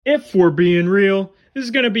If we're being real, this is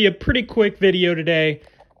going to be a pretty quick video today,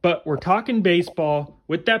 but we're talking baseball.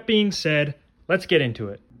 With that being said, let's get into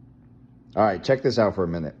it. All right, check this out for a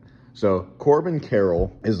minute. So Corbin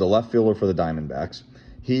Carroll is the left fielder for the Diamondbacks.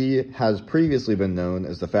 He has previously been known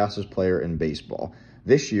as the fastest player in baseball.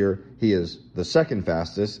 This year, he is the second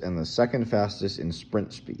fastest and the second fastest in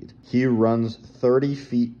sprint speed. He runs 30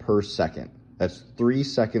 feet per second. That's 3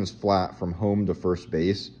 seconds flat from home to first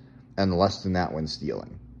base and less than that when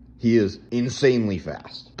stealing. He is insanely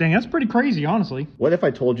fast. Dang, that's pretty crazy, honestly. What if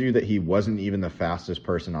I told you that he wasn't even the fastest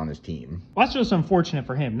person on his team? Well, that's just unfortunate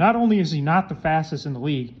for him. Not only is he not the fastest in the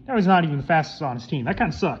league, now he's not even the fastest on his team. That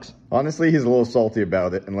kind of sucks. Honestly, he's a little salty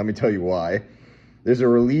about it, and let me tell you why. There's a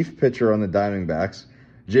relief pitcher on the Diamondbacks,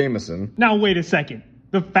 Jameson. Now, wait a second.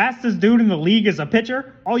 The fastest dude in the league is a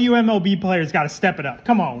pitcher? All you MLB players got to step it up.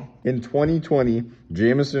 Come on. In 2020,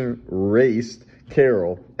 Jameson raced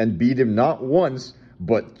Carroll and beat him not once,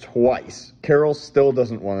 but twice. Carroll still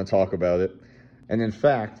doesn't want to talk about it. And in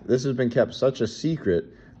fact, this has been kept such a secret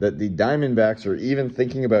that the Diamondbacks are even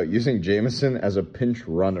thinking about using Jameson as a pinch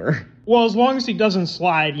runner. Well, as long as he doesn't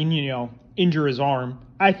slide and, injure his arm,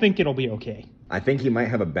 I think it'll be okay. I think he might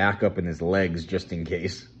have a backup in his legs just in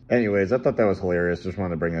case. Anyways, I thought that was hilarious. Just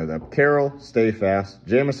wanted to bring that up. Carroll, stay fast.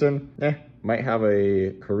 Jameson, might have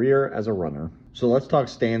a career as a runner. So let's talk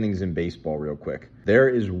standings in baseball real quick. There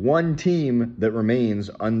is one team that remains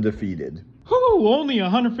undefeated. Whew, only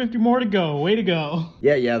 150 more to go. Way to go.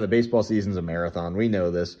 Yeah, the baseball season's a marathon. We know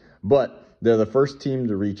this. But they're the first team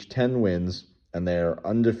to reach 10 wins, and they're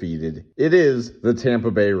undefeated. It is the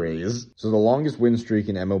Tampa Bay Rays. So the longest win streak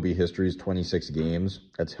in MLB history is 26 games.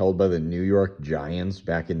 That's held by the New York Giants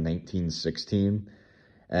back in 1916.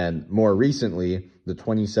 And more recently, the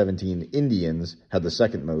 2017 Indians had the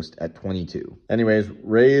second most at 22. Anyways,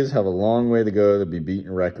 Rays have a long way to go to be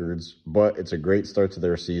beating records, but it's a great start to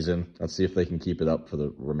their season. Let's see if they can keep it up for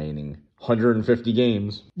the remaining 150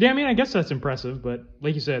 games. Yeah, I guess that's impressive, but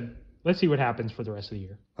like you said, let's see what happens for the rest of the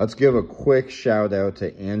year. Let's give a quick shout out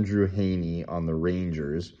to Andrew Heaney on the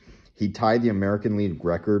Rangers. He tied the American League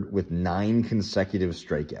record with 9 consecutive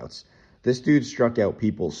strikeouts. This dude struck out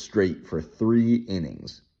people straight for 3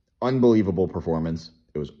 innings. Unbelievable performance.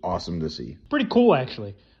 It was awesome to see. Pretty cool,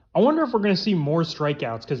 actually. I wonder if we're going to see more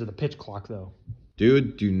strikeouts because of the pitch clock, though.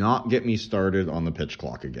 Dude, do not get me started on the pitch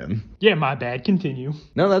clock again. Yeah, my bad. Continue.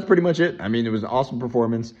 No, that's pretty much it. It was an awesome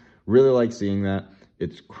performance. Really like seeing that.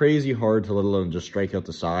 It's crazy hard to let alone just strike out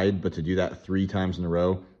the side, but to do that 3 times in a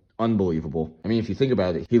row, unbelievable. If you think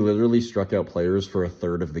about it, he literally struck out players for a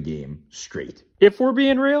third of the game straight. If we're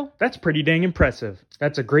being real, that's pretty dang impressive.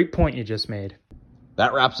 That's a great point you just made.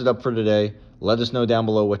 That wraps it up for today. Let us know down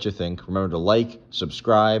below what you think. Remember to like,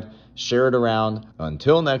 subscribe, share it around.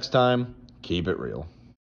 Until next time, keep it real.